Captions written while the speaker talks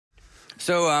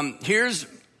Here's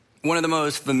one of the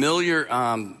most familiar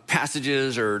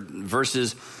passages or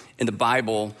verses in the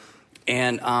Bible.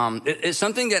 And it's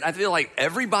something that I feel like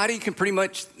everybody can pretty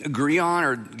much agree on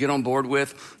or get on board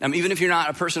with. Even if you're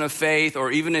not a person of faith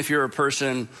or even if you're a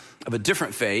person of a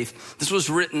different faith. This was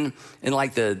written in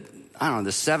like the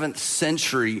 7th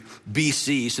century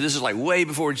BC. So this is like way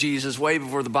before Jesus, way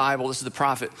before the Bible. This is the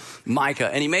prophet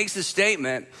Micah. And he makes this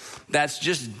statement that's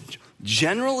just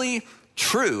generally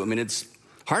true. It's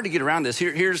hard to get around this.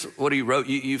 Here's what he wrote.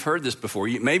 You've heard this before.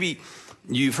 Maybe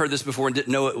you've heard this before and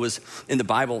didn't know it was in the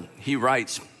Bible. He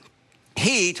writes,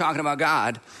 he, talking about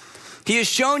God, he has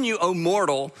shown you, O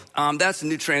mortal. That's the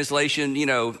new translation.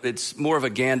 It's more of a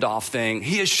Gandalf thing.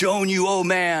 He has shown you, O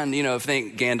man.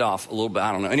 Think Gandalf a little bit.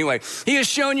 I don't know. Anyway, he has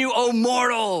shown you, O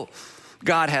mortal.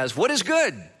 God has what is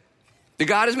good. That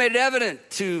God has made it evident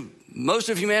to most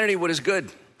of humanity what is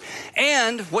good.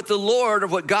 And what the Lord or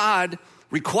what God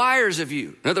requires of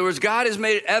you. In other words, God has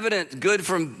made it evident good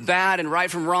from bad and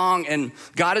right from wrong, and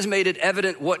God has made it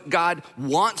evident what God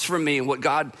wants from me and what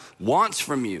God wants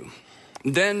from you.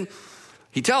 And then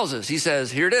he tells us, he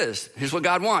says, here it is. Here's what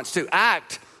God wants: to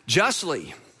act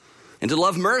justly and to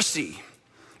love mercy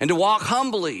and to walk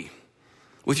humbly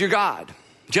with your God.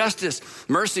 Justice,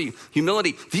 mercy,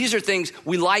 humility. These are things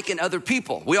we like in other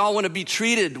people. We all want to be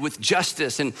treated with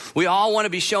justice, and we all want to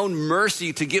be shown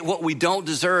mercy to get what we don't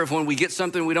deserve. When we get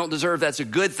something we don't deserve, that's a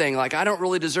good thing. Like, I don't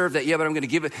really deserve that, but I'm going to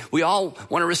give it. We all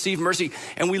want to receive mercy,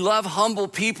 and we love humble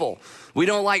people. We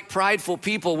don't like prideful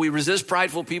people. We resist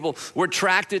prideful people. We're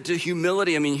attracted to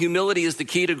humility. Humility is the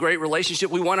key to great relationship.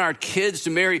 We want our kids to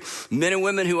marry men and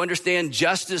women who understand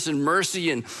justice and mercy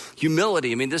and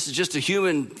humility. This is just a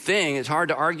human thing. It's hard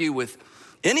to argue with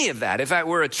any of that. In fact,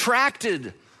 we're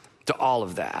attracted to all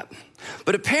of that.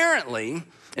 But apparently,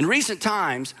 in recent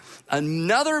times, you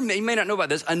may not know about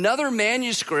this, another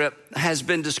manuscript has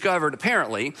been discovered,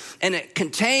 apparently, and it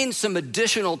contains some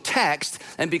additional text.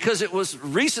 And because it was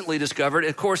recently discovered,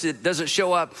 of course, it doesn't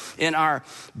show up in our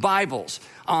Bibles.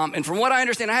 And from what I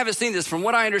understand, I haven't seen this. From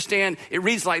what I understand, it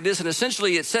reads like this. And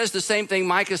essentially, it says the same thing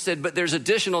Micah said, but there's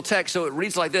additional text. So it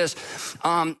reads like this.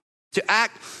 To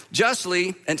act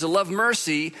justly and to love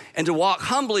mercy and to walk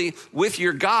humbly with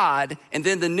your God. And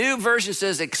then the new version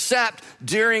says, except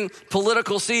during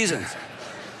political seasons.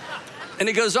 And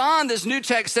it goes on, this new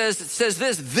text says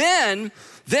this, then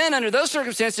under those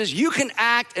circumstances, you can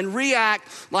act and react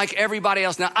like everybody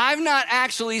else. Now, I've not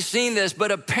actually seen this, but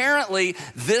apparently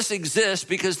this exists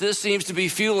because this seems to be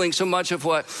fueling so much of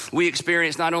what we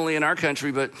experience, not only in our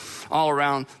country, but all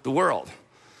around the world.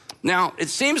 Now, it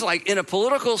seems like in a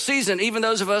political season, even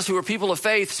those of us who are people of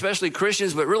faith, especially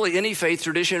Christians, but really any faith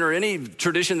tradition or any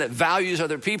tradition that values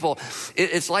other people,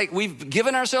 it's like we've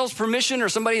given ourselves permission, or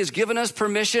somebody has given us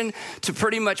permission to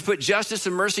pretty much put justice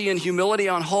and mercy and humility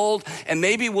on hold, and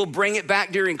maybe we'll bring it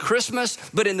back during Christmas,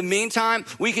 but in the meantime,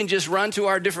 we can just run to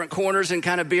our different corners and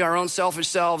kind of be our own selfish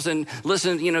selves and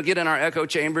listen, get in our echo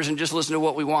chambers and just listen to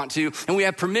what we want to, and we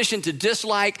have permission to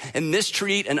dislike and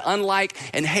mistreat and unlike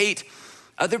and hate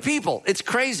other people. It's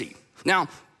crazy. Now,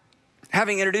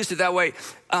 having introduced it that way,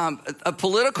 a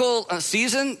political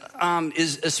season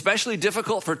is especially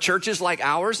difficult for churches like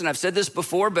ours. And I've said this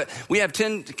before, but we have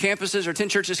 10 campuses or 10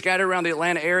 churches scattered around the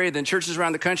Atlanta area, then churches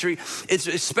around the country. It's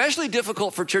especially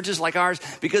difficult for churches like ours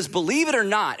because, believe it or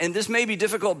not, and this may be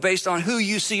difficult based on who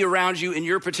you see around you in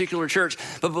your particular church,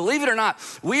 but believe it or not,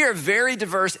 we are very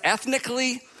diverse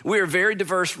ethnically. We are very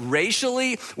diverse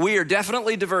racially. We are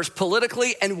definitely diverse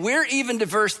politically, and we're even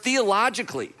diverse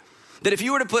theologically. That if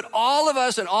you were to put all of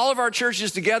us and all of our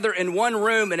churches together in one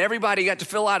room and everybody got to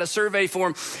fill out a survey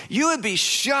form, you would be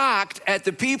shocked at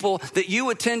the people that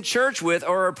you attend church with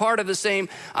or are part of the same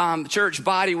church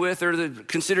body with, or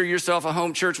consider yourself a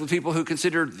home church with people who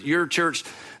consider your church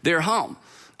their home.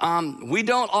 We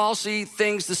don't all see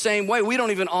things the same way. We don't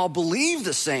even all believe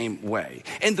the same way.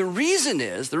 And the reason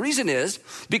is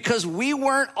because we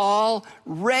weren't all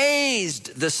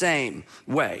raised the same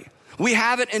way. We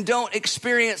haven't and don't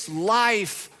experience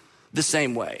life the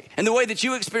same way. And the way that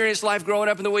you experience life growing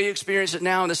up and the way you experience it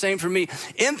now, and the same for me,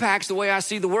 impacts the way I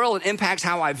see the world. It impacts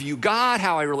how I view God,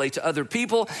 how I relate to other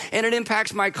people, and it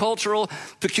impacts my cultural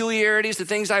peculiarities, the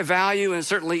things I value, and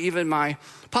certainly even my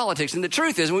politics. And the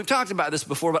truth is, and we've talked about this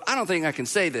before, but I don't think I can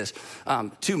say this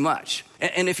too much,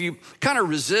 And if you kind of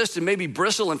resist and maybe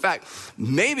bristle, in fact,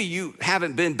 maybe you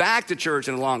haven't been back to church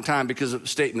in a long time because of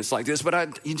statements like this,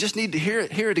 but you just need to hear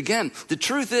it again. The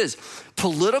truth is,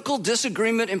 political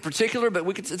disagreement in particular, but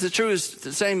the truth is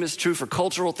the same is true for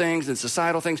cultural things and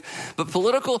societal things, but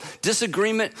political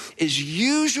disagreement is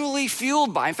usually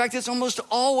fueled by, in fact, it's almost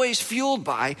always fueled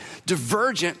by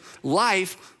divergent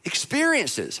life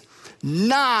experiences,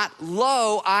 not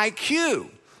low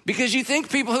IQ. Because you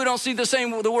think people who don't see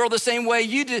the world the same way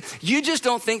you do, you just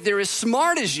don't think they're as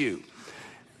smart as you.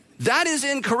 That is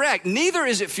incorrect. Neither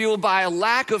is it fueled by a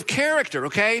lack of character,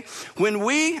 okay?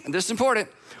 And this is important,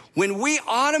 when we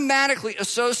automatically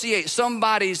associate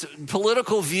somebody's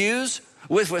political views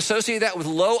associate that with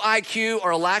low IQ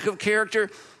or a lack of character,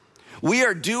 we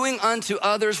are doing unto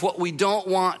others what we don't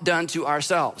want done to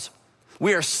ourselves.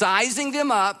 We are sizing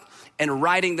them up and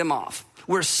writing them off.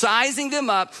 We're sizing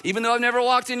them up, even though I've never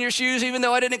walked in your shoes, even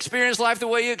though I didn't experience life the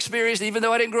way you experienced, even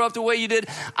though I didn't grow up the way you did.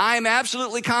 I am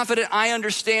absolutely confident I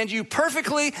understand you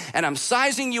perfectly, and I'm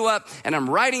sizing you up, and I'm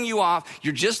writing you off.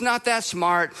 You're just not that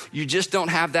smart. You just don't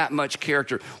have that much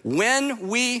character. When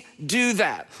we do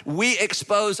that, we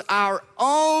expose our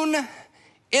own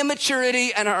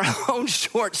immaturity and our own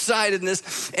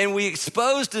short-sightedness, and we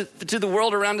expose to the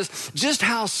world around us just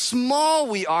how small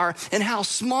we are and how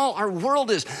small our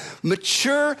world is.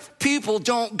 Mature people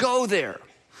don't go there.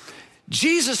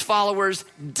 Jesus followers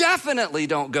definitely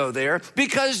don't go there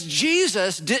because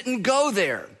Jesus didn't go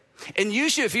there. And you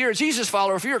should, if you're a Jesus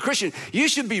follower, if you're a Christian, you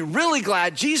should be really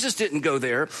glad Jesus didn't go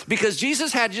there, because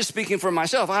Jesus had, just speaking for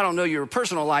myself, I don't know your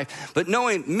personal life, but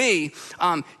knowing me,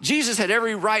 Jesus had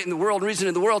every right in the world, reason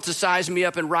in the world to size me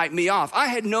up and write me off. I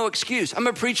had no excuse. I'm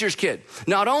a preacher's kid.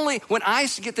 Not only when I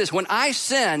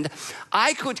sinned,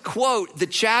 I could quote the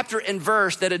chapter and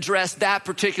verse that addressed that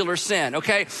particular sin,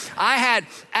 okay? I had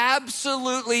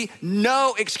absolutely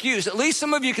no excuse. At least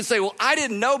some of you could say, well, I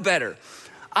didn't know better.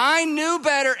 I knew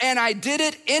better and I did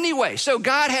it anyway. So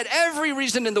God had every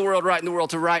reason in the world, right in the world,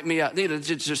 to write me up,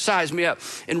 to size me up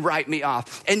and write me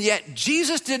off. And yet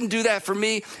Jesus didn't do that for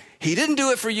me. He didn't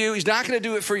do it for you. He's not going to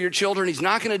do it for your children. He's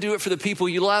not going to do it for the people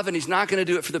you love. And he's not going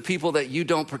to do it for the people that you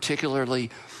don't particularly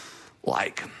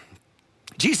like.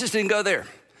 Jesus didn't go there.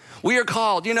 We are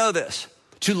called, you know this,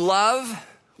 to love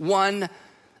one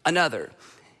another,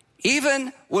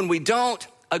 even when we don't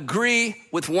agree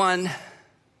with one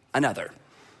another.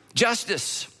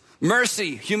 Justice,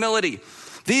 mercy, humility.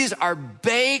 These are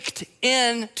baked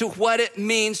into what it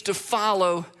means to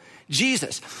follow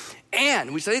Jesus.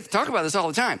 And we talk about this all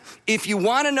the time. If you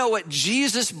want to know what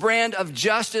Jesus' brand of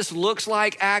justice looks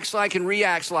like, acts like, and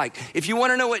reacts like, if you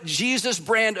want to know what Jesus'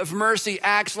 brand of mercy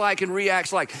acts like and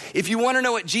reacts like, if you want to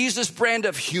know what Jesus' brand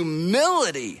of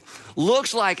humility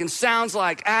looks like and sounds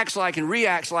like, acts like, and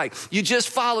reacts like, you just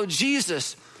follow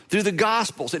Jesus through the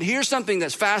Gospels. And here's something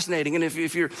that's fascinating. And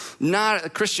if you're not a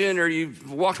Christian or you've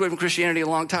walked away from Christianity a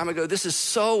long time ago, this is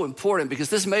so important because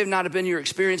this may not have been your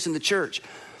experience in the church.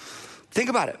 Think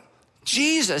about it.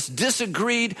 Jesus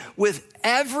disagreed with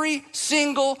every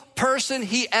single person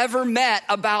he ever met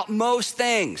about most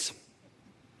things.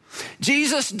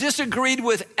 Jesus disagreed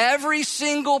with every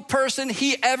single person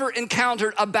he ever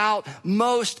encountered about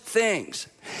most things.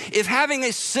 If having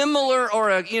a similar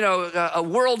or a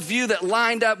worldview that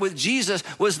lined up with Jesus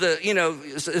was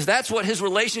if that's what his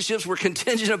relationships were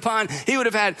contingent upon, he would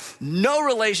have had no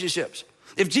relationships.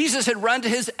 If Jesus had run to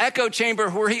his echo chamber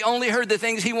where he only heard the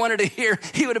things he wanted to hear,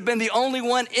 he would have been the only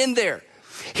one in there.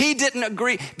 He didn't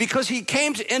agree because he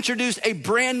came to introduce a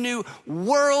brand new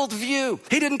worldview.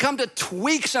 He didn't come to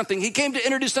tweak something. He came to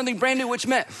introduce something brand new, which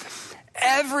meant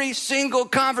every single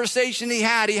conversation he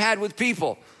had with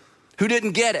people who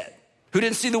didn't get it, who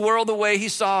didn't see the world the way he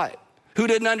saw it, who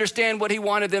didn't understand what he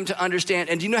wanted them to understand.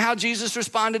 And do you know how Jesus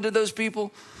responded to those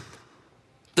people?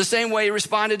 The same way he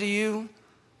responded to you.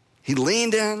 He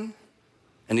leaned in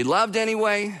and he loved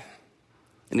anyway.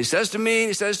 And he says to me,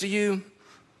 he says to you,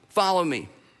 follow me.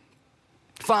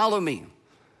 Follow me.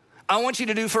 I want you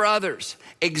to do for others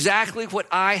exactly what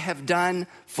I have done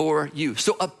for you.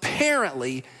 So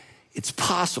apparently it's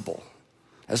possible.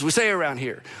 As we say around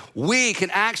here, we can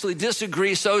actually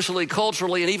disagree socially,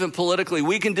 culturally, and even politically.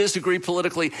 We can disagree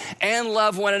politically and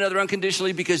love one another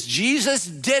unconditionally because Jesus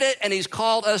did it and he's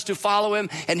called us to follow him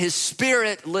and his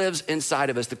Spirit lives inside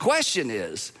of us. The question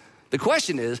is,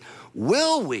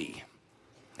 will we?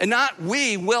 And not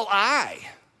we, will I?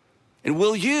 And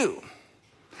will you?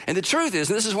 And the truth is,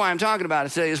 and this is why I'm talking about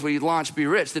it today as we launch Be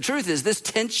Rich, the truth is this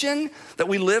tension that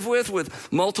we live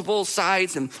with multiple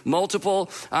sites and multiple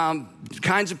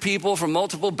kinds of people from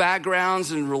multiple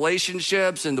backgrounds and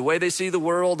relationships and the way they see the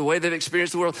world, the way they've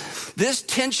experienced the world, this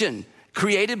tension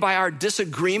created by our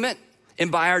disagreement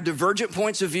and by our divergent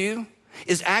points of view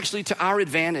is actually to our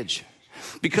advantage.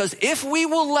 Because if we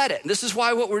will let it, this is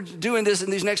why what we're doing this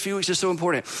in these next few weeks is so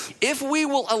important. If we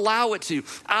will allow it to,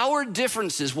 our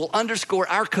differences will underscore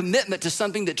our commitment to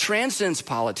something that transcends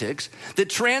politics, that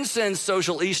transcends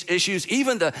social issues,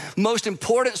 even the most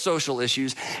important social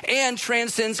issues, and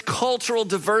transcends cultural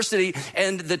diversity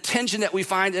and the tension that we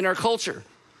find in our culture.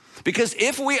 Because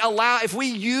if we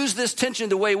use this tension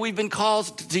the way we've been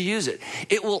called to use it,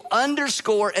 it will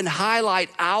underscore and highlight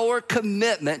our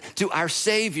commitment to our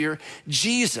Savior,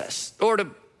 Jesus. Or to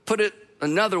put it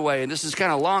another way, and this is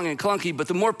kind of long and clunky, but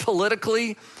the more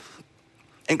politically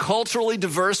and culturally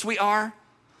diverse we are,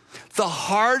 the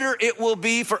harder it will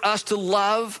be for us to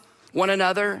love one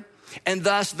another, and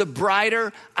thus the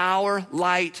brighter our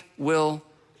light will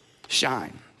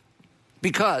shine.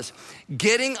 Because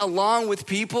getting along with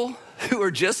people who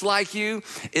are just like you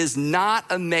is not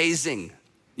amazing.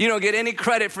 You don't get any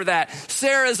credit for that.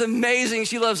 Sarah's amazing.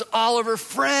 She loves all of her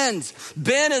friends.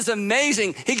 Ben is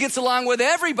amazing. He gets along with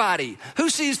everybody. Who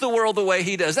sees the world the way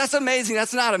he does? That's amazing.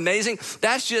 That's not amazing.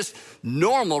 That's just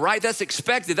normal, right? That's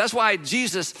expected. That's why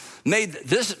Jesus made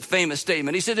this famous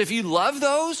statement. He said, if you love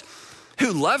those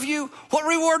who love you, what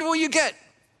reward will you get?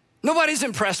 Nobody's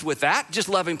impressed with that, just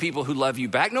loving people who love you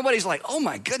back. Nobody's like, oh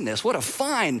my goodness, what a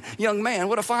fine young man,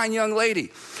 what a fine young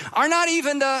lady. Are not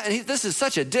even this is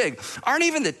such a dig, don't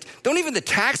even the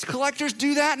tax collectors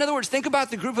do that? In other words, think about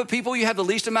the group of people you have the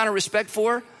least amount of respect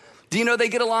for. Do you know they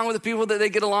get along with the people that they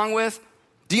get along with?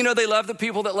 Do you know they love the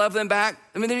people that love them back?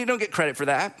 I mean, they don't get credit for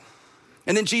that.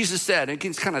 And then Jesus said, and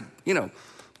it's kind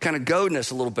of goading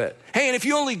us a little bit. Hey, and if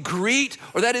you only greet,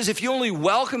 or that is if you only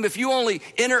welcome, if you only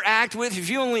interact with, if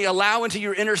you only allow into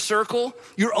your inner circle,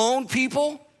 your own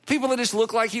people that just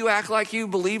look like you, act like you,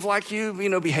 believe like you,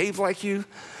 behave like you,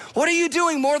 what are you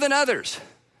doing more than others?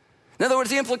 In other words,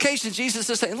 the implication, Jesus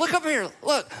is saying, look up here,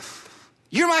 look,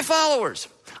 you're my followers.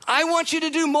 I want you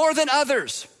to do more than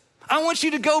others. I want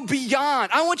you to go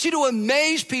beyond. I want you to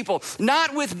amaze people,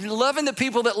 not with loving the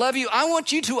people that love you. I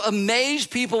want you to amaze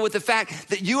people with the fact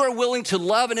that you are willing to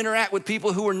love and interact with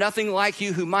people who are nothing like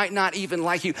you, who might not even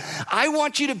like you. I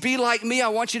want you to be like me. I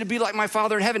want you to be like my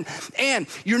Father in heaven. And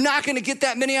you're not going to get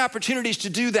that many opportunities to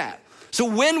do that. So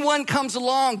when one comes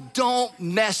along, don't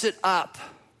mess it up.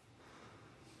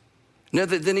 Now,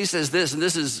 then he says this, and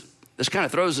this kind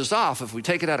of throws us off if we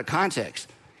take it out of context.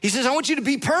 He says, I want you to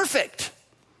be perfect.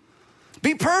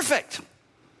 Be perfect.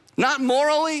 Not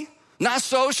morally, not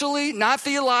socially, not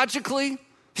theologically.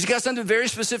 He's got something very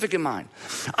specific in mind.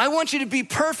 I want you to be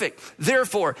perfect.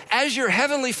 Therefore, as your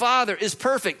heavenly Father is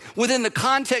perfect within the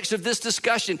context of this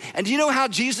discussion. And do you know how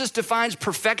Jesus defines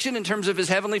perfection in terms of his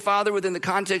heavenly Father within the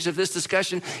context of this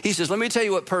discussion? He says, let me tell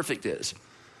you what perfect is.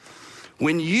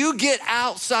 When you get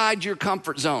outside your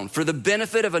comfort zone for the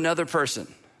benefit of another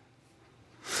person,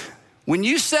 when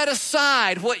you set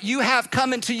aside what you have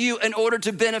coming to you in order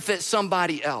to benefit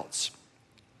somebody else,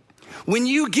 when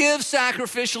you give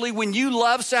sacrificially, when you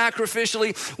love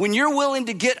sacrificially, when you're willing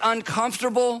to get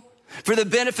uncomfortable for the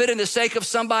benefit and the sake of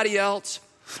somebody else,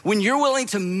 when you're willing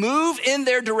to move in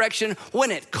their direction when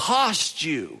it costs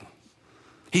you,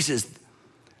 he says,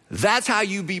 that's how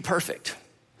you be perfect,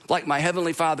 like my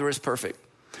heavenly Father is perfect.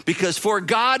 Because for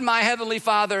God, my heavenly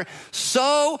Father,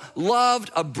 so loved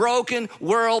a broken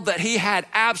world that he had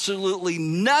absolutely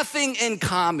nothing in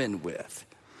common with.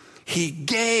 He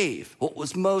gave what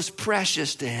was most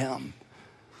precious to him.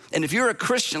 And if you're a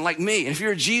Christian like me, and if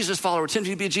you're a Jesus follower,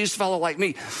 attempting to be a Jesus follower like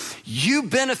me, you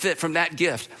benefit from that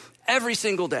gift every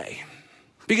single day.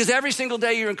 Because every single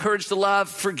day you're encouraged to love,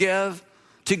 forgive,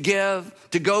 to give,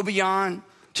 to go beyond,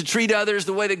 to treat others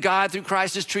the way that God through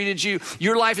Christ has treated you.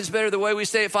 Your life is better the way we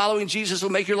say it. Following Jesus will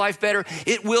make your life better.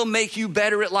 It will make you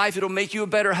better at life. It'll make you a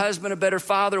better husband, a better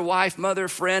father, wife, mother,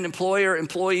 friend, employer,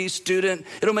 employee, student.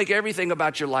 It'll make everything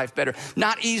about your life better.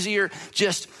 Not easier,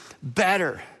 just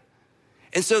better.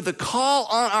 And so the call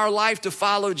on our life to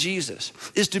follow Jesus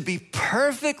is to be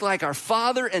perfect like our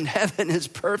Father in heaven is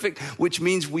perfect, which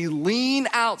means we lean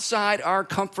outside our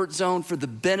comfort zone for the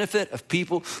benefit of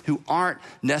people who aren't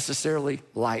necessarily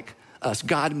like us.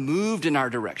 God moved in our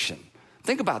direction.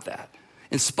 Think about that,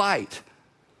 in spite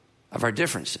of our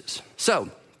differences. So,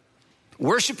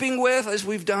 worshiping with, as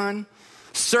we've done,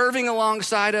 serving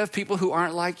alongside of people who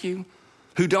aren't like you,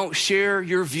 who don't share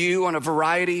your view on a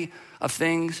variety of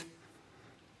things,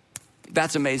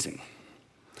 that's amazing.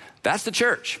 That's the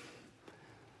church.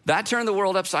 That turned the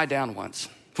world upside down once.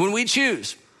 When we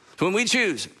choose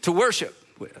to worship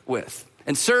with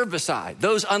and serve beside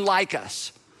those unlike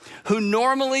us, who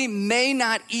normally may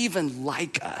not even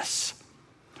like us,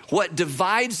 what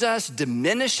divides us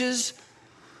diminishes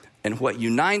and what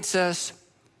unites us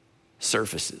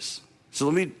surfaces. So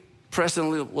let me press in a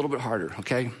little bit harder,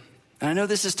 okay? And I know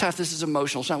this is tough, this is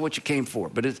emotional, it's not what you came for,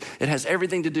 but it has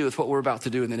everything to do with what we're about to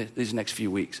do in these next few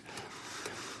weeks.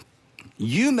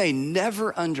 You may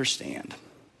never understand.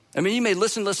 I mean, you may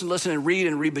listen and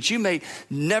read, but you may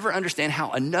never understand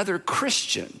how another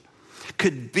Christian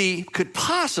could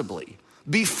possibly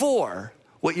be for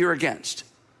what you're against.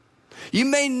 You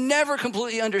may never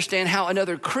completely understand how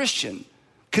another Christian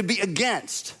could be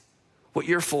against what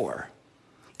you're for.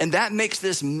 And that makes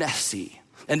this messy,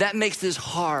 and that makes this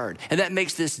hard, and that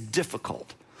makes this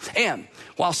difficult. And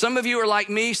while some of you are like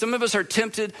me, some of us are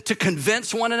tempted to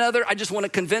convince one another. I just want to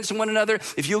convince one another.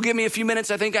 If you'll give me a few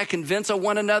minutes, I think I convince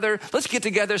one another. Let's get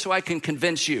together so I can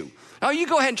convince you. Oh, you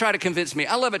go ahead and try to convince me.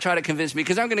 I love it, try to convince me,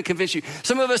 because I'm going to convince you.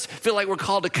 Some of us feel like we're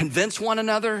called to convince one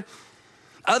another.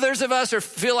 Others of us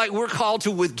feel like we're called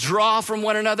to withdraw from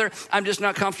one another. I'm just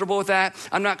not comfortable with that.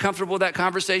 I'm not comfortable with that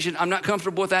conversation. I'm not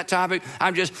comfortable with that topic.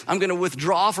 I'm going to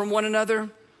withdraw from one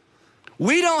another.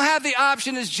 We don't have the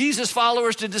option as Jesus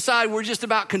followers to decide we're just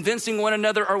about convincing one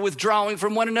another or withdrawing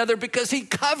from one another, because he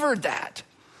covered that.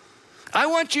 I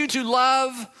want you to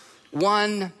love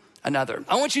one another.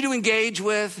 I want you to engage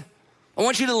with. I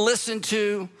want you to listen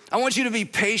to. I want you to be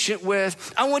patient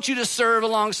with. I want you to serve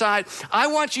alongside. I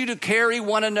want you to carry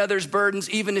one another's burdens,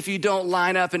 even if you don't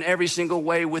line up in every single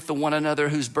way with the one another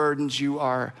whose burdens you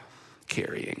are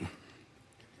carrying.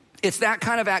 It's that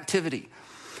kind of activity.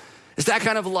 It's that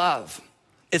kind of love.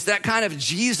 It's that kind of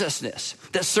Jesusness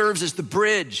that serves as the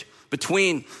bridge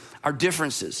between our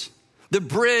differences, the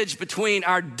bridge between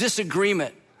our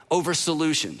disagreement over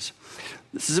solutions.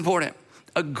 This is important.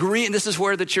 This is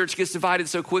where the church gets divided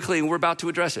so quickly, and we're about to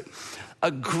address it.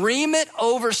 Agreement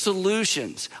over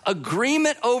solutions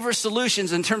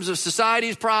in terms of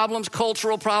society's problems,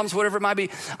 cultural problems, whatever it might be.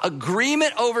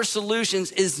 Agreement over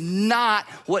solutions is not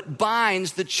what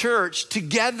binds the church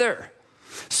together.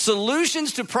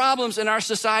 Solutions to problems in our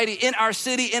society, in our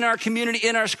city, in our community,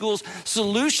 in our schools,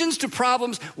 solutions to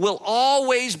problems will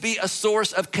always be a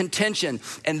source of contention,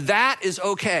 and that is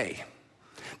okay.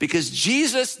 Because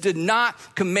Jesus did not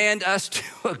command us to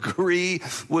agree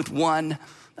with one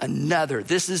another.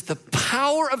 This is the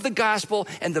power of the gospel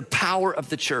and the power of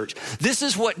the church. This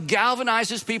is what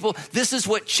galvanizes people. This is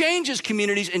what changes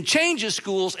communities and changes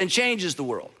schools and changes the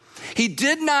world. He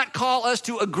did not call us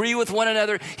to agree with one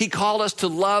another. He called us to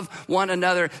love one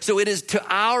another. So it is to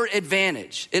our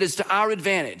advantage. It is to our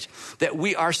advantage that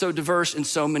we are so diverse in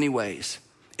so many ways.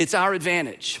 It's our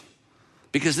advantage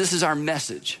because this is our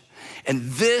message. And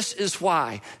this is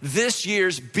why this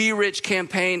year's Be Rich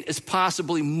campaign is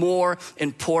possibly more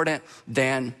important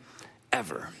than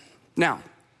ever. Now,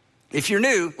 if you're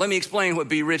new, let me explain what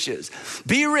Be Rich is.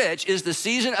 Be Rich is the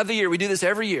season of the year, we do this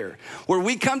every year, where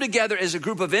we come together as a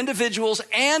group of individuals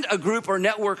and a group or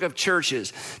network of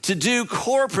churches to do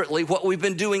corporately what we've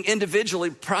been doing individually,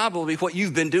 probably what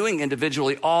you've been doing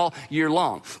individually all year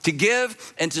long. To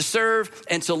give and to serve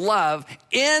and to love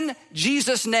in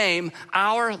Jesus' name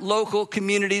our local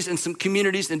communities and some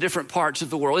communities in different parts of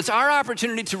the world. It's our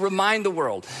opportunity to remind the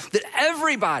world that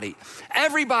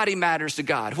everybody matters to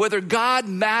God, whether God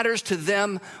matters to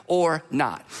them or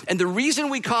not. And the reason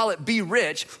we call it Be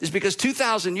Rich is because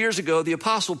 2,000 years ago, the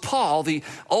Apostle Paul, the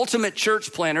ultimate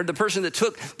church planner, the person that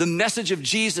took the message of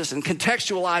Jesus and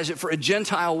contextualized it for a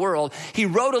Gentile world, he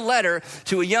wrote a letter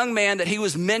to a young man that he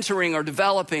was mentoring or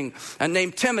developing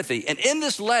named Timothy. And in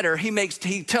this letter,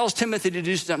 he tells Timothy to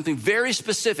do something very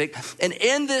specific. And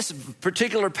in this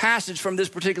particular passage from this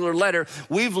particular letter,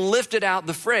 we've lifted out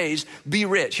the phrase, be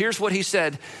rich. Here's what he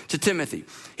said to Timothy.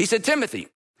 He said, Timothy,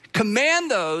 command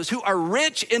those who are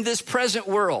rich in this present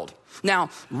world. Now,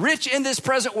 rich in this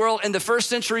present world in the first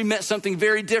century meant something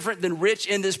very different than rich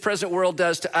in this present world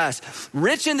does to us.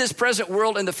 Rich in this present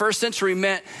world in the first century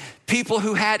meant people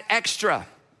who had extra.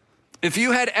 If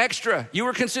you had extra, you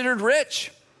were considered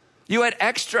rich. You had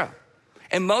extra.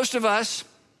 And most of us,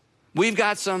 we've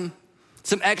got some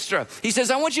extra. He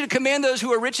says, I want you to command those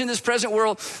who are rich in this present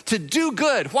world to do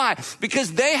good. Why?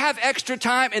 Because they have extra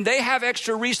time and they have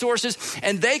extra resources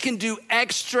and they can do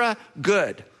extra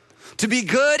good. To be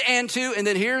good and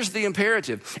then here's the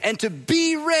imperative, and to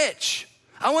be rich.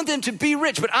 I want them to be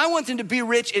rich, but I want them to be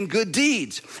rich in good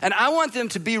deeds. And I want them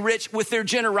to be rich with their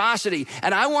generosity.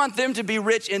 And I want them to be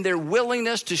rich in their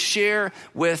willingness to share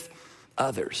with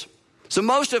others. So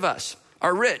most of us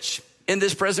are rich in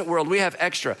this present world. We have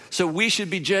extra. So we should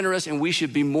be generous and we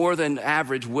should be more than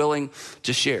average willing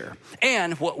to share.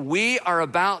 And what we are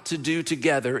about to do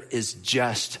together is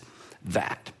just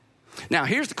that. Now,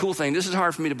 here's the cool thing. This is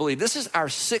hard for me to believe. This is our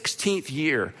 16th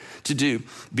year to do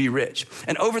Be Rich.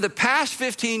 And over the past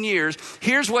 15 years,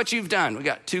 here's what you've done. We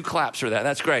got 2 claps for that.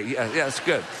 That's great. Yeah, that's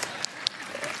good.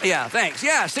 Yeah, thanks.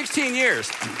 Yeah, 16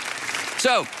 years.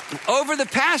 So over the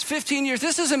past 15 years,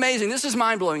 this is amazing. This is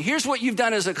mind-blowing. Here's what you've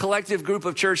done as a collective group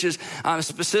of churches,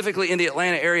 specifically in the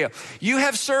Atlanta area. You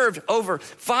have served over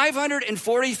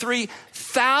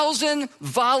 543,000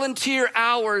 volunteer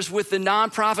hours with the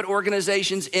nonprofit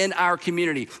organizations in our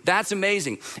community. That's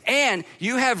amazing. And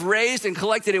you have raised and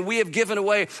collected, and we have given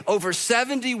away over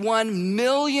 $71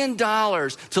 million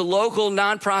to local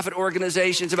nonprofit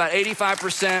organizations, about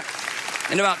 85%.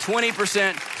 And about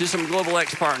 20% to some Global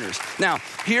X partners. Now,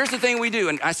 here's the thing we do,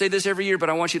 and I say this every year, but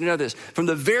I want you to know this. From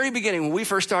the very beginning, when we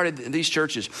first started these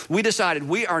churches, we decided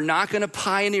we are not gonna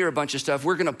pioneer a bunch of stuff,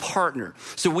 we're gonna partner.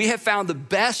 So we have found the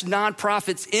best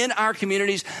nonprofits in our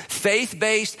communities,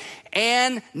 faith-based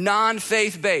and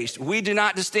non-faith-based. We do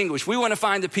not distinguish. We wanna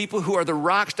find the people who are the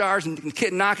rock stars and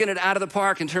knocking it out of the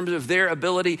park in terms of their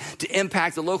ability to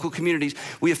impact the local communities.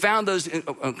 We have found those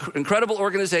incredible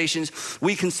organizations.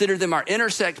 We consider them our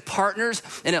Intersect partners.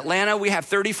 In Atlanta, we have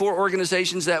 34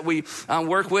 organizations that we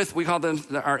work with. We call them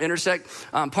our Intersect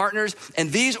partners.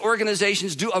 And these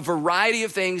organizations do a variety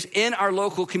of things in our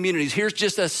local communities. Here's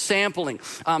just a sampling.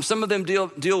 Some of them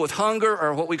deal with hunger,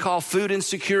 or what we call food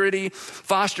insecurity,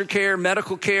 foster care,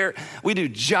 medical care. We do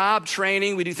job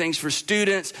training. We do things for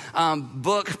students,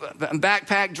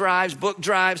 backpack drives, book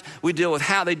drives. They deal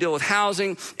with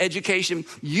housing, education,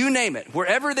 you name it.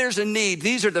 Wherever there's a need,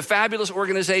 these are the fabulous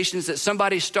organizations that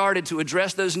somebody started to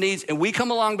address those needs, and we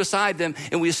come along beside them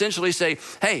and we essentially say,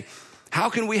 hey, how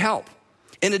can we help?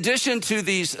 In addition to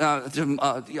these,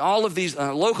 all of these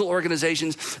local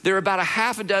organizations, there are about a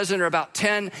half a dozen or about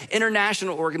 10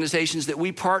 international organizations that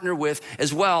we partner with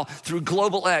as well through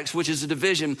Global X, which is a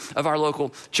division of our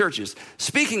local churches.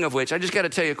 Speaking of which, I just got to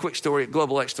tell you a quick story,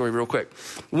 Global X story real quick.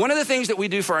 One of the things that we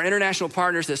do for our international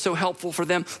partners that's so helpful for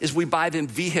them is we buy them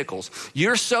vehicles.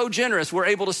 You're so generous, we're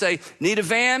able to say, need a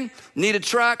van, need a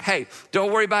truck? Hey,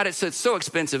 don't worry about it. So it's so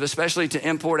expensive, especially to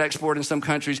import, export in some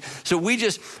countries. So we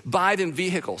just buy them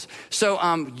vehicles. So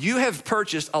you have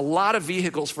purchased a lot of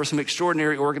vehicles for some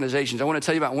extraordinary organizations. I want to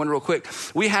tell you about one real quick.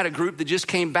 We had a group that just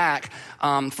came back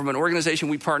from an organization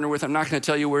we partner with. I'm not going to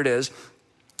tell you where it is.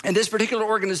 And this particular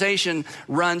organization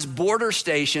runs border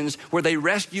stations where they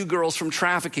rescue girls from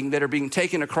trafficking that are being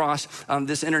taken across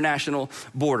this international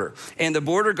border. And the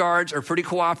border guards are pretty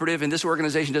cooperative, and this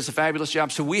organization does a fabulous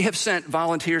job. So we have sent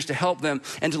volunteers to help them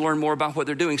and to learn more about what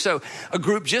they're doing. So a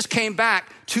group just came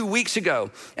back 2 weeks ago,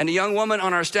 and a young woman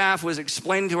on our staff was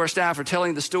explaining to our staff or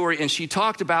telling the story, and she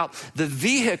talked about the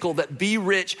vehicle that Be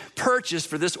Rich purchased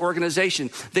for this organization.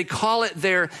 They call it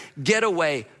their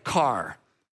getaway car.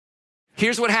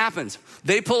 Here's what happens.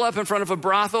 They pull up in front of a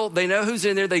brothel. They know who's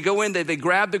in there. They go in, they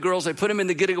grab the girls, they put them in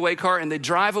the getaway car, and they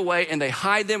drive away, and they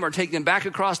hide them or take them back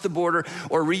across the border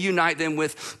or reunite them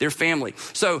with their family.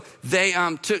 So they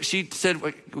she said,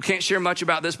 we can't share much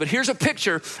about this, but here's a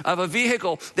picture of a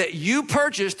vehicle that you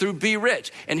purchased through Be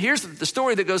Rich. And here's the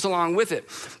story that goes along with it.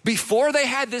 Before they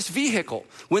had this vehicle,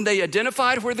 when they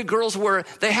identified where the girls were,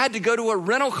 they had to go to a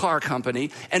rental car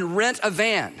company and rent a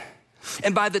van.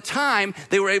 And by the time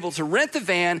they were able to rent the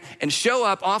van and show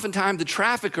up, oftentimes the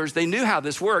traffickers, they knew how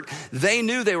this worked. They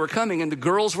knew they were coming and the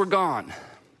girls were gone.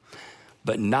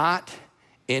 But not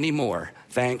anymore,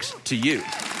 thanks to you.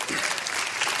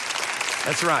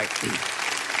 That's right.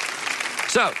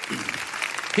 So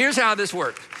here's how this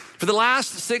worked. For the last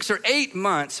 6 or 8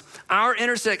 months, our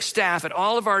Intersect staff at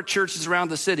all of our churches around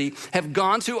the city have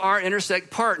gone to our Intersect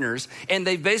partners, and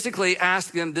they've basically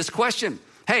asked them this question.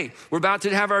 Hey, we're about to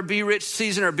have our Be Rich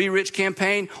season, our Be Rich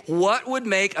campaign. What would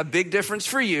make a big difference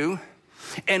for you?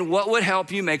 And what would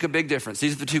help you make a big difference?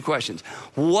 These are the 2 questions.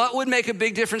 What would make a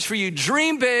big difference for you?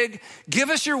 Dream big.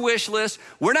 Give us your wish list.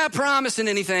 We're not promising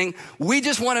anything. We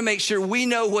just want to make sure we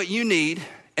know what you need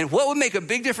and what would make a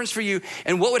big difference for you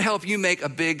and what would help you make a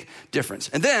big difference.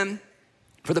 And then,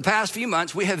 for the past few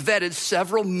months, we have vetted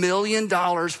several $1 million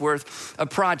worth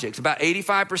of projects, about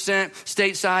 85%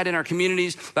 stateside in our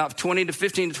communities, about 15 to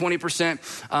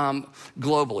 20%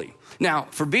 globally. Now,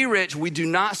 for Be Rich, we do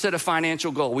not set a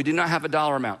financial goal. We do not have a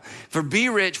dollar amount. For Be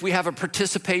Rich, we have a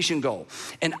participation goal.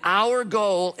 And our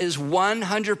goal is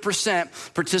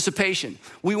 100% participation.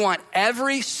 We want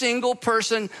every single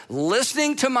person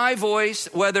listening to my voice,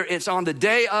 whether it's on the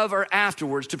day of or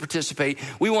afterwards, to participate.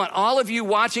 We want all of you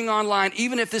watching online,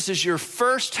 even if this is your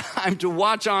first time to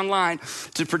watch online,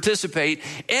 to participate.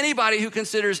 Anybody who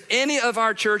considers any of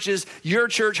our churches your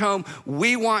church home,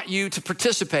 we want you to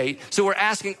participate. So we're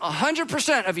asking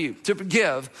 100% of you to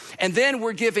give, and then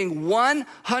we're giving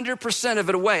 100% of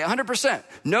it away, 100%.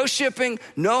 No shipping,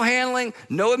 no handling,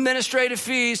 no administrative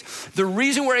fees. The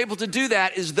reason we're able to do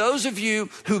that is those of you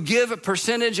who give a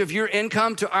percentage of your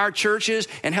income to our churches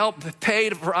and help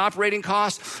pay for operating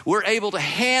costs, we're able to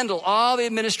handle all the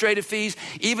administrative fees,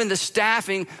 even the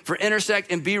staffing for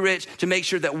Intersect and Be Rich, to make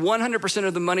sure that 100%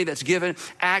 of the money that's given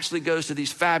actually goes to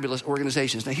these fabulous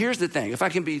organizations. Now, here's the thing, if I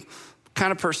can be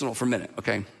kind of personal for a minute,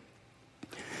 okay?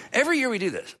 Every year we do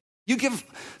this. You give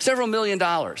several $1 million.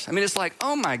 I mean, it's like,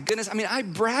 oh my goodness. I mean, I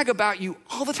brag about you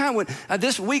all the time. When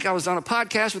this week I was on a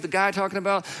podcast with a guy talking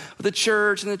about the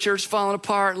church and the church falling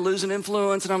apart and losing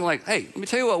influence. And I'm like, hey, let me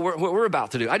tell you what we're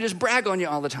about to do. I just brag on you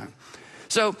all the time.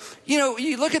 So,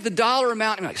 you look at the dollar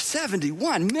amount and you're like,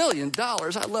 $71 million.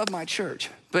 I love my church.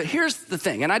 But here's the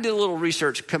thing, and I did a little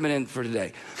research coming in for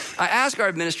today. I asked our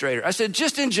administrator, I said,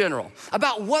 just in general,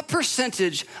 about what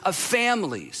percentage of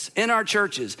families in our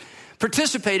churches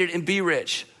participated in Be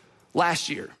Rich last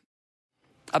year?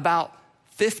 About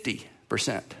 50%.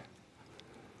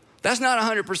 That's not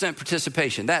 100%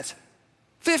 participation. That's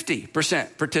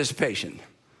 50% participation.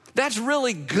 That's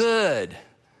really good,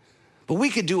 but we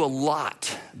could do a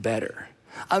lot better.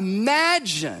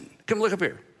 Imagine, come look up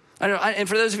here. And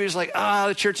for those of you who's like,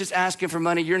 the church is asking for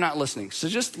money, you're not listening. So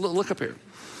just look up here.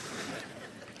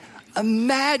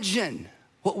 Imagine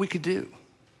what we could do.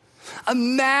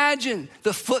 Imagine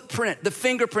the footprint, the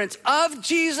fingerprints of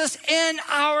Jesus in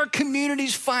our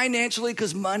communities financially,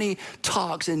 because money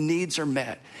talks and needs are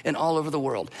met and all over the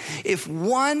world. If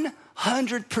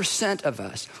 100% of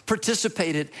us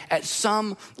participated at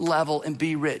some level in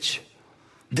Be Rich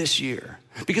this year,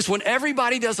 because when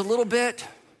everybody does a little bit,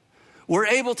 we're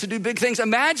able to do big things.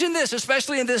 Imagine this,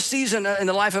 especially in this season in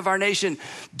the life of our nation,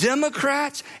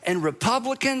 Democrats and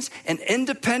Republicans and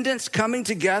independents coming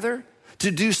together to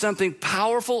do something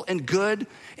powerful and good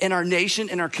in our nation,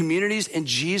 in our communities, in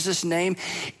Jesus' name.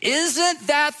 Isn't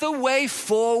that the way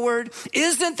forward?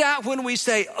 Isn't that when we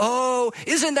say,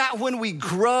 isn't that when we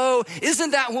grow?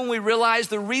 Isn't that when we realize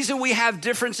the reason we have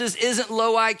differences isn't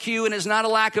low IQ and is not a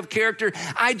lack of character?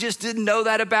 I just didn't know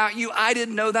that about you. I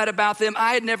didn't know that about them.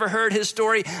 I had never heard his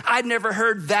story. I'd never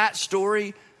heard that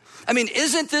story. I mean,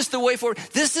 isn't this the way forward?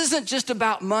 This isn't just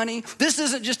about money. This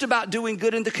isn't just about doing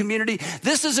good in the community.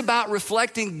 This is about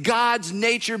reflecting God's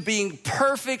nature, being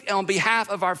perfect on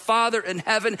behalf of our Father in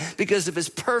heaven because of his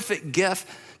perfect gift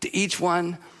to each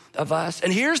one of us.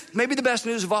 And here's maybe the best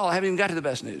news of all. I haven't even got to the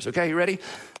best news. Okay, you ready?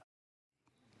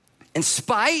 In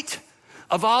spite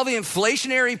of all the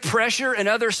inflationary pressure in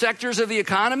other sectors of the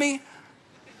economy,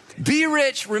 Be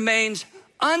Rich remains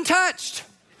untouched.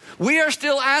 We are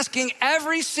still asking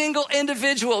every single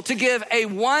individual to give a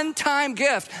one-time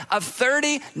gift of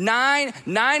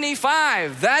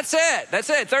 $39.95. That's it,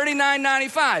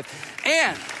 $39.95.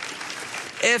 And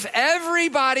if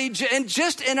everybody, and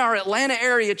just in our Atlanta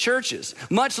area churches,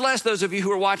 much less those of you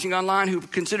who are watching online who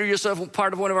consider yourself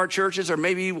part of one of our churches, or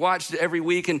maybe you watch every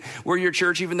week and we're your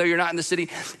church even though you're not in the city,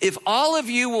 if all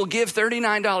of you will give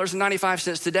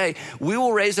 $39.95 today, we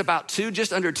will raise about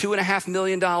just under $2.5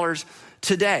 million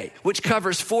today, which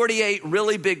covers 48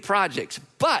 really big projects.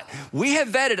 But we have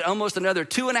vetted almost another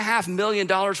 $2.5 million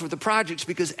worth of projects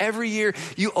because every year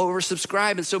you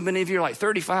oversubscribe. And so many of you are like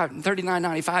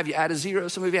 $39.95, you add a zero.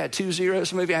 Some of you add 2 zeros,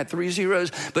 some of you add 3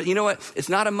 zeros. But you know what? It's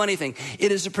not a money thing.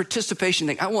 It is a participation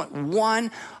thing. I want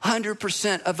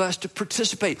 100% of us to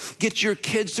participate. Get your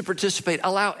kids to participate.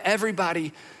 Allow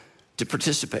everybody to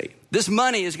participate. This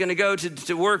money is going to go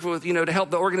to work with, to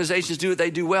help the organizations do what they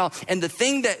do well. And the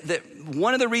thing that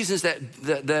one of the reasons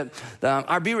that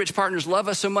our Be Rich partners love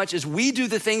us so much is we do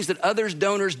the things that others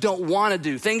donors don't want to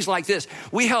do. Things like this.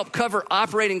 We help cover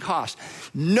operating costs.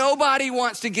 Nobody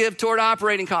wants to give toward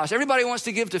operating costs. Everybody wants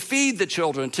to give to feed the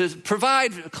children, to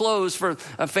provide clothes for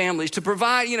families, to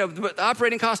provide,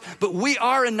 operating costs. But we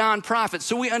are a nonprofit,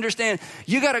 so we understand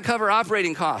you got to cover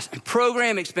operating costs,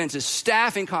 program expenses,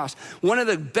 staffing costs. One of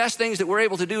the best things that we're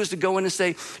able to do is to go in and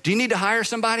say, do you need to hire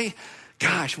somebody?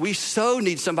 Gosh, we so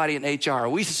need somebody in HR.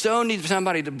 We so need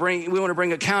somebody we want to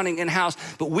bring accounting in-house,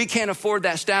 but we can't afford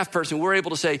that staff person. We're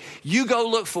able to say, you go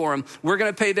look for them. We're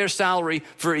going to pay their salary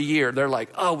for a year. They're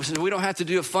like, so we don't have to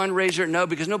do a fundraiser. No,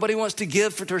 because nobody wants to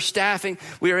give for staffing.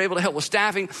 We are able to help with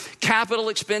staffing, capital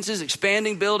expenses,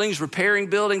 expanding buildings, repairing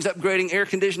buildings, upgrading air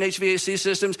conditioned HVAC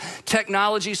systems,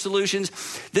 technology solutions.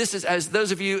 This is, as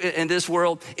those of you in this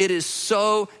world, it is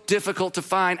so difficult to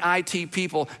find IT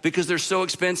people because they're so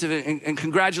expensive and and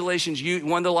congratulations, you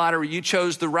won the lottery. You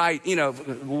chose the right,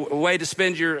 way to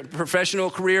spend your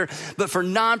professional career. But for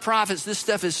nonprofits, this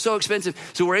stuff is so expensive.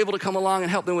 So we're able to come along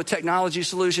and help them with technology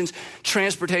solutions,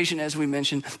 transportation, as we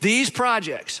mentioned. These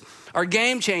projects are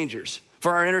game changers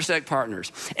for our Intersect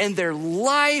partners. And they're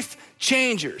life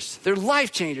changers. They're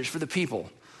life changers for the people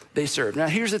they serve. Now,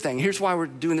 here's the thing. Here's why we're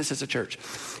doing this as a church.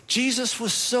 Jesus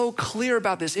was so clear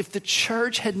about this. If the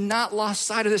church had not lost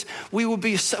sight of this, we would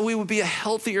be a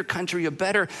healthier country, a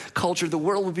better culture. The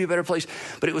world would be a better place.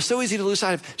 But it was so easy to lose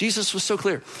sight of. Jesus was so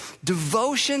clear.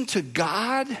 Devotion to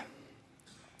God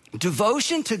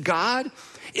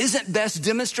isn't best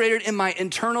demonstrated in my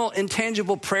internal,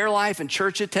 intangible prayer life and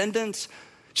church attendance.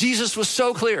 Jesus was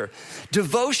so clear.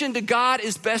 Devotion to God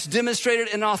is best demonstrated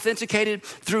and authenticated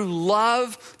through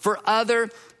love for other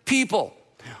people.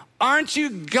 Aren't you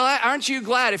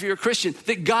glad if you're a Christian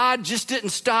that God just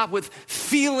didn't stop with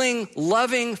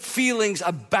loving feelings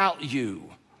about you?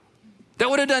 That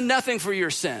would have done nothing for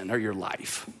your sin or your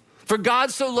life. For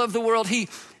God so loved the world, he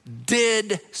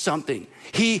did something.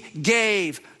 He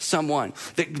gave someone.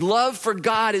 That love for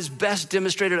God is best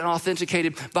demonstrated and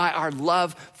authenticated by our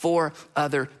love for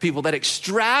other people. That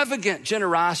extravagant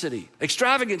generosity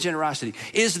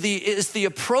is the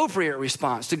appropriate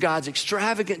response to God's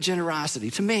extravagant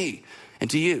generosity to me and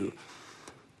to you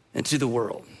and to the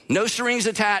world. No strings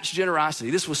attached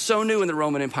generosity. This was so new in the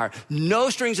Roman Empire. No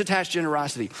strings attached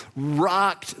generosity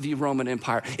rocked the Roman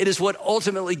Empire. It is what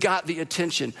ultimately got the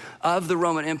attention of the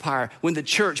Roman Empire when the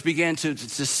church began to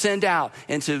send out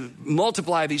and to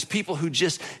multiply these people who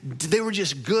they were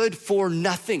just good for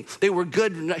nothing. They were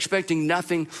good expecting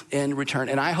nothing in return.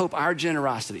 And I hope our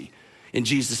generosity in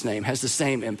Jesus' name has the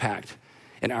same impact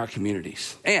in our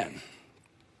communities. And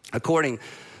according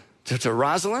to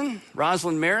Rosalind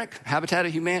Merrick,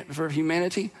 Habitat for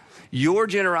Humanity, your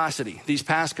generosity these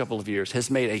past couple of years has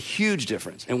made a huge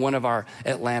difference in one of our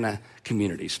Atlanta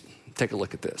communities. Take a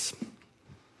look at this.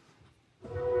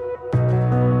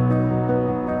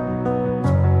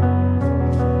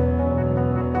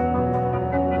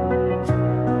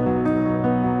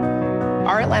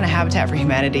 Our Atlanta Habitat for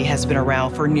Humanity has been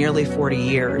around for nearly 40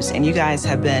 years, and you guys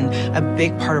have been a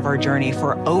big part of our journey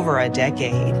for over a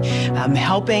decade,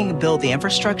 helping build the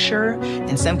infrastructure,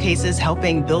 in some cases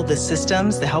helping build the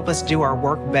systems that help us do our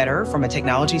work better from a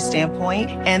technology standpoint.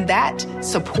 And that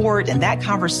support and that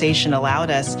conversation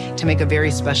allowed us to make a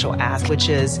very special ask, which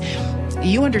is,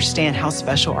 you understand how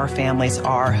special our families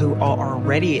are who are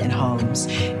already in homes.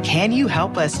 Can you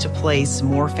help us to place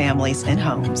more families in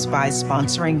homes by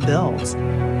sponsoring builds?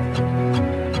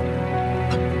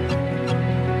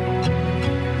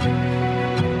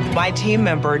 My team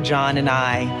member, John, and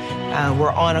I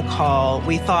were on a call.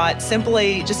 We thought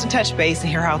simply just to touch base and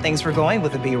hear how things were going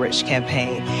with the Be Rich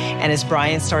campaign. And as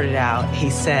Brian started out, he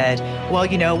said, well,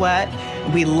 you know what?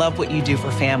 We love what you do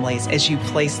for families as you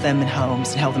place them in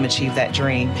homes and help them achieve that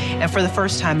dream. And for the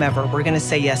first time ever, we're going to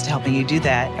say yes to helping you do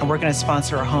that. And we're going to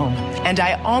sponsor a home. And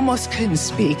I almost couldn't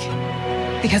speak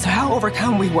because of how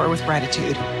overcome we were with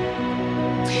gratitude.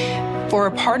 For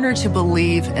a partner to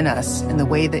believe in us in the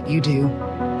way that you do,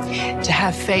 to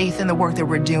have faith in the work that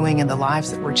we're doing and the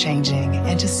lives that we're changing,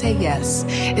 and to say yes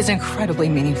is incredibly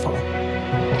meaningful.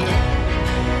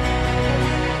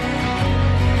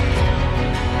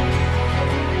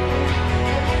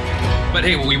 But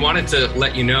hey, we wanted to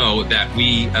let you know that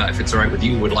we, if it's all right with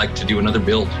you, would like to do another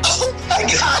build. Oh my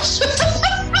gosh.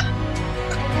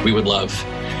 We would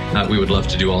love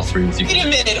to do all three with you. Wait a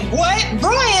minute. What?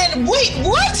 Brian, wait,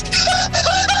 what?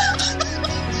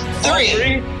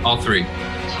 Three. All three.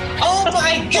 Oh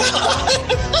my God.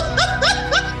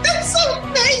 That's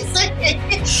amazing.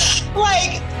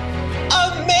 Like,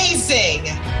 amazing.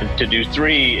 To do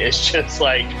three is just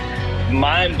like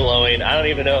mind-blowing. I don't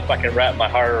even know if I can wrap my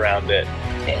heart around it.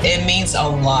 It means a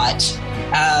lot.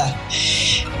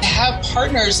 To have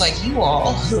partners like you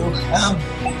all who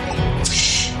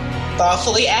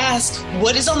thoughtfully ask,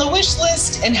 what is on the wish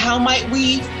list and how might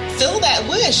we fill that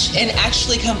wish, and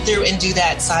actually come through and do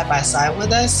that side by side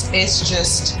with us. It's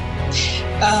just,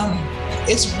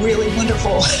 it's really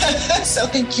wonderful. So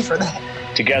thank you for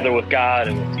that. Together with God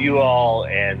and with you all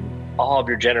and all of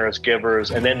your generous givers,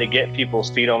 and then to get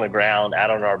people's feet on the ground out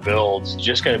on our builds,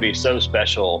 just going to be so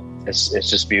special. It's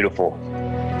just beautiful.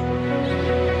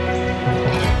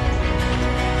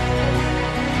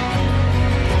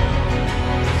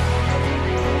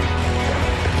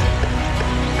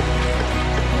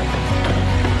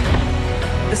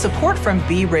 The support from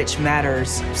Be Rich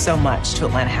matters so much to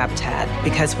Atlanta Habitat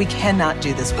because we cannot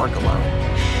do this work alone.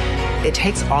 It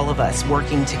takes all of us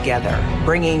working together,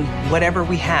 bringing whatever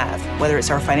we have, whether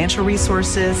it's our financial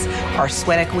resources, our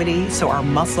sweat equity, so our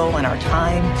muscle and our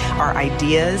time, our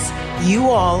ideas. You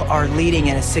all are leading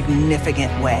in a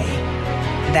significant way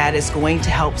that is going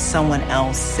to help someone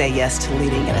else say yes to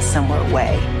leading in a similar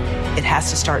way. It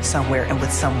has to start somewhere and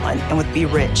with someone. And with Be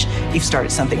Rich, you've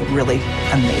started something really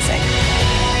amazing.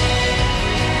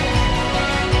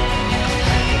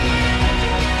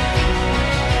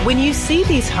 When you see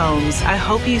these homes, I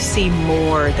hope you see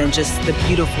more than just the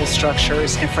beautiful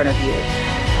structures in front of you.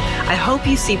 I hope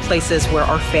you see places where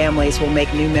our families will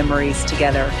make new memories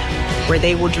together, where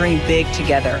they will dream big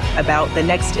together about the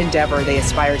next endeavor they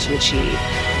aspire to achieve.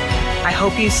 I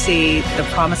hope you see the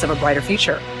promise of a brighter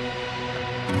future.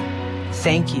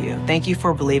 Thank you. Thank you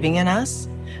for believing in us.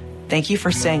 Thank you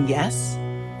for saying yes.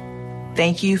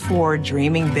 Thank you for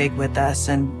dreaming big with us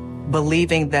and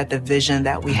believing that the vision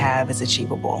that we have is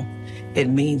achievable. It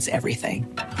means everything.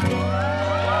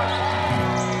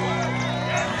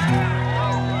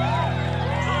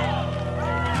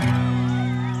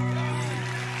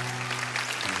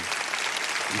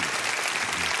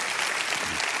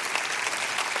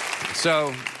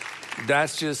 So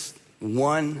that's just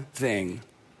one thing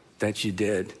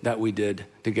that we did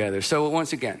together. So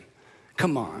once again,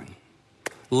 come on.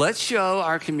 Let's show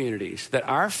our communities that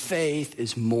our faith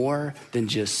is more than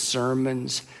just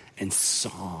sermons and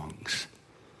songs.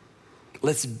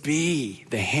 Let's be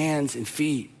the hands and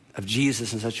feet of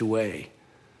Jesus in such a way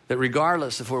that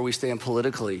regardless of where we stand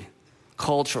politically,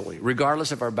 culturally,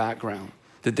 regardless of our background,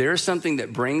 that there is something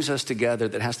that brings us together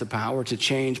that has the power to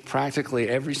change practically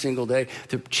every single day,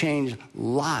 to change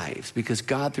lives, because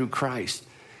God through Christ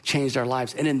changed our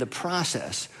lives. And in the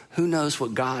process, who knows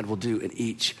what God will do in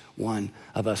each one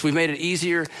of us. We've made it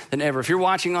easier than ever. If you're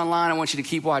watching online, I want you to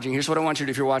keep watching. Here's what I want you to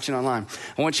do if you're watching online.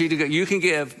 I want you to go, you can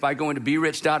give by going to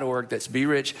berich.org. That's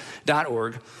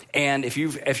berich.org. And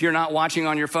if you're not watching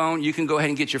on your phone, you can go ahead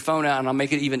and get your phone out, and I'll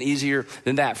make it even easier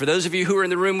than that. For those of you who are in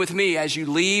the room with me, as you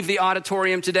leave the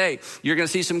auditorium today, you're going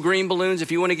to see some green balloons.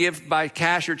 If you want to give by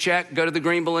cash or check, go to the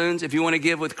green balloons. If you want to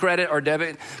give with credit or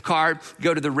debit card,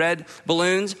 go to the red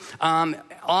balloons.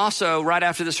 Also, right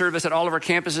after the service at all of our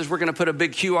campuses, we're going to put a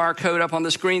big QR code up on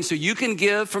the screen so you can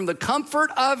give from the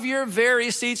comfort of your very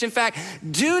seats. In fact,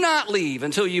 do not leave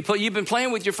until you've been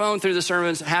playing with your phone through the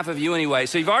sermons, half of you anyway,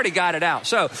 so you've already got it out.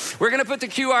 So we're going to put the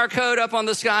QR code up on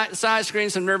the side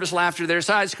screen, some nervous laughter there,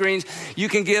 side screens. You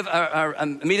can give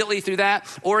immediately through that.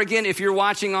 Or again, if you're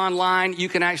watching online, you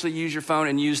can actually use your phone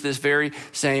and use this very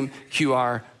same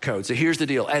QR code. So here's the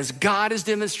deal. As God has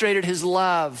demonstrated his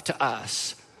love to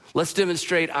us, let's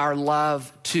demonstrate our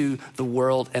love to the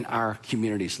world and our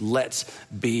communities. Let's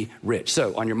be rich.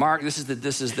 So on your mark, this is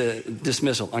the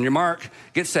dismissal. On your mark,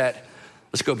 get set.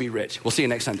 Let's go be rich. We'll see you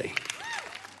next Sunday.